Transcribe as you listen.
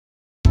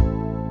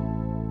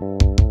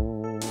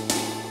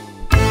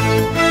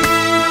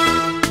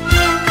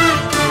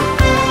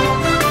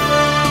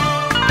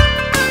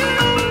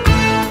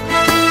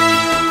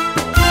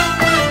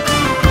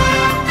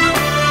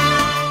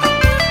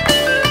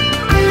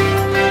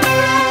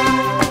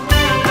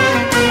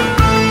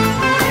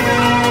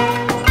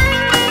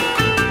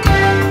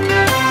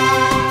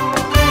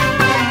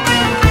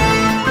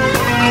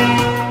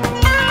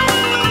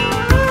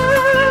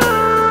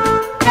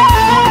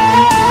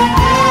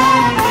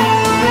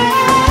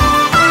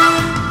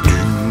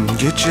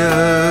gece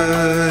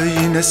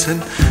yine sen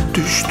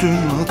düştün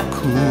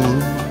aklıma.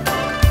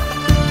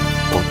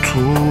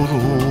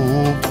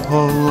 Oturup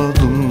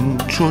ağladım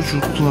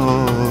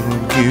çocuklar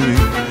gibi.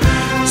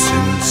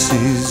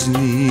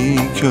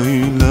 Sensizlik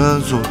öyle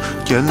zor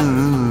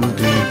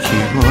geldi ki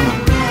bana.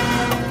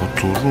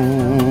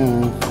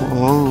 Oturup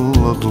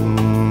ağladım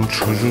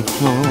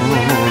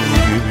çocuklar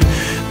gibi.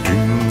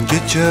 Dün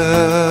gece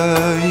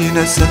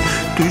yine sen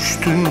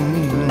düştün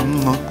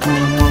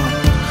aklıma.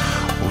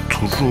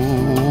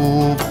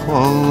 Oturup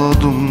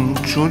ağladım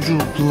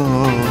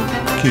çocuklar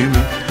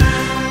gibi.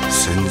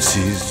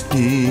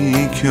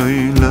 Sensizlik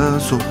öyle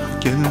zor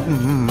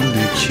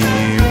geldi ki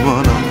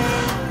bana.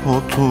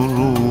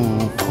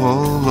 Oturup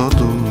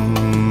ağladım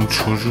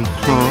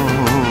çocuklar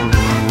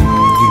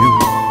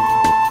gibi.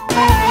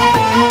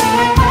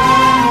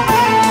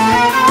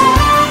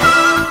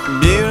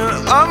 Bir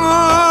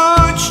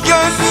avuç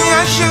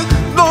gözyaşı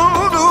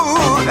doldu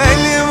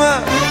elime.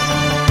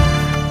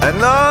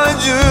 En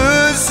acı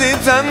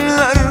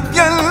sitemler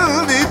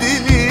geldi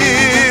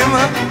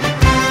dilime.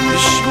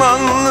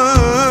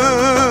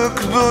 Pişmanlık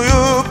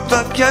duyup da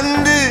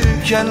kendi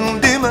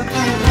kendime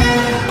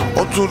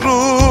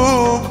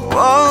oturup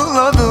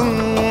ağladım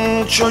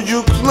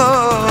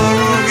çocuklar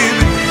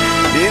gibi.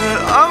 Bir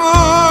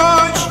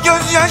avuç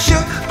gözyaşı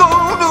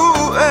doldu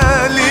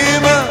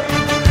elime.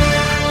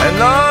 En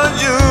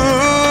acı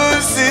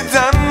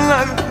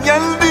sitemler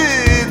geldi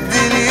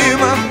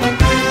dilime.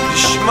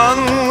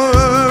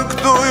 Pişmanlık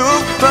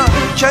duyup da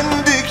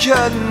kendi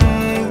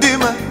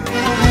kendime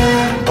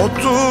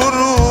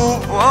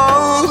oturup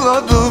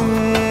ağladım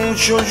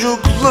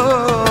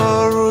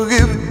çocuklar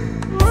gibi.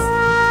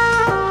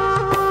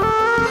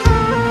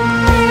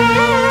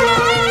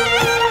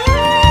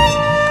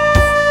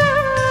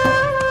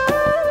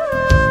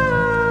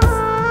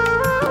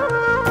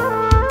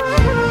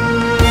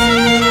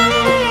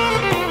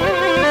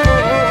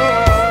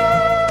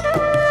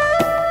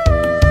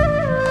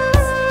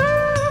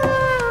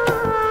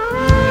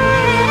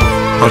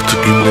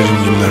 Artık günlerim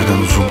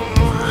günlerden uzun,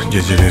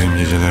 gecelerim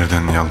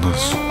gecelerden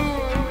yalnız.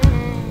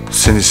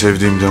 Seni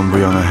sevdiğimden bu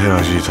yana her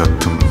acıyı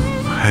tattım,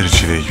 her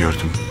çileyi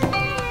gördüm.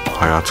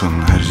 Hayatın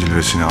her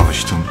cilvesine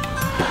alıştım,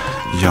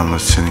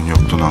 yalnız senin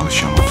yokluğuna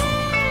alışamadım.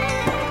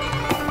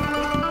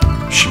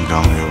 Şimdi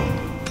anlıyorum,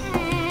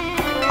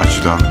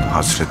 acıdan,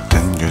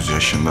 hasretten,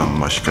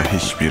 gözyaşından başka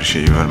hiçbir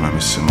şey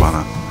vermemişsin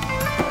bana.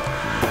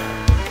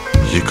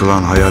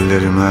 Yıkılan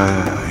hayallerime,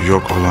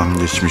 yok olan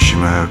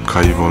geçmişime,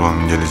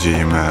 kaybolan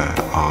geleceğime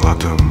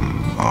ağladım,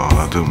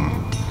 ağladım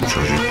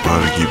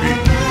çocuklar gibi.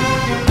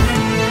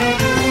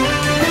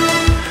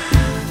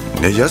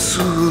 Ne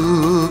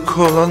yazık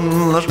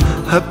olanlar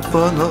hep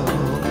bana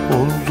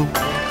oldu.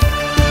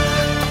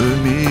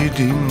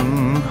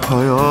 Ümidim,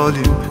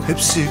 hayalim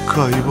hepsi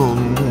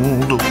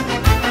kayboldu.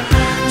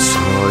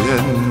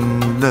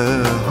 Sayende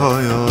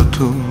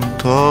hayatım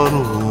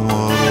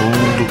tarumar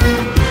oldu.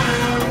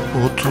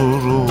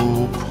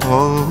 Oturup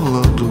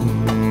ağladım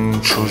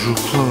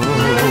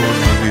çocuklar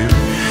gibi.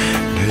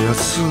 Ne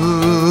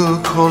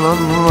yazık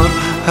olanlar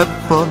hep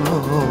bana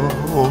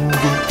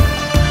oldu.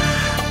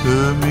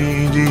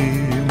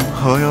 Ümidim,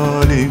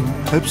 hayalim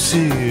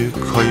hepsi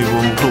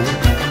kayboldu.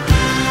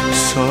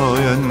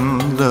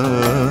 Sayende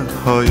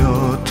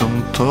hayatım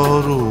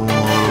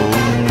tarumar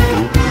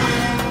oldu.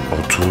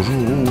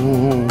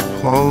 Oturup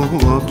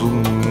ağladım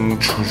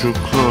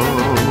çocuklar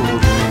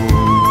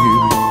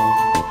gibi.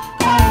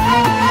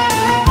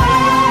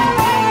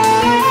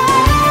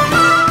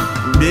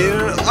 Bir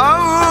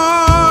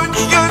avuç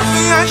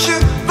gözyaşı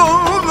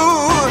doldu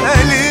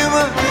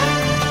elime.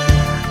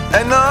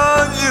 En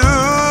acı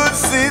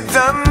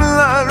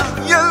sitemler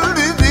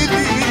geldi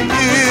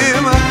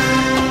dilime.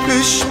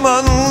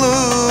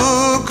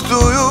 Pişmanlık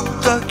duyup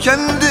da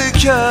kendi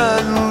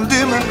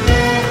kendime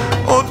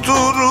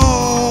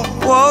oturup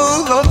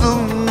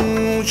ağladım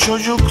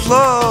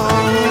çocuklar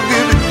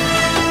gibi.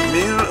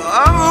 Bir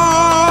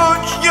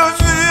avuç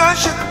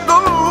gözyaşı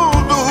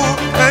doldu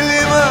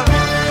elime.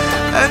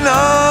 En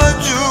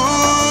acı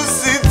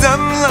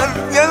sitemler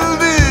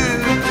geldi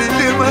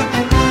dilime.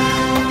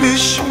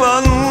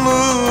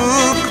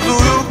 Pişmanlık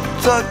duyup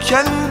da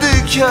kendi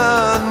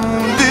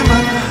kendime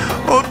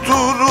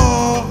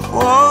oturup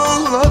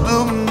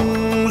ağladım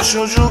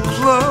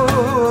çocuklar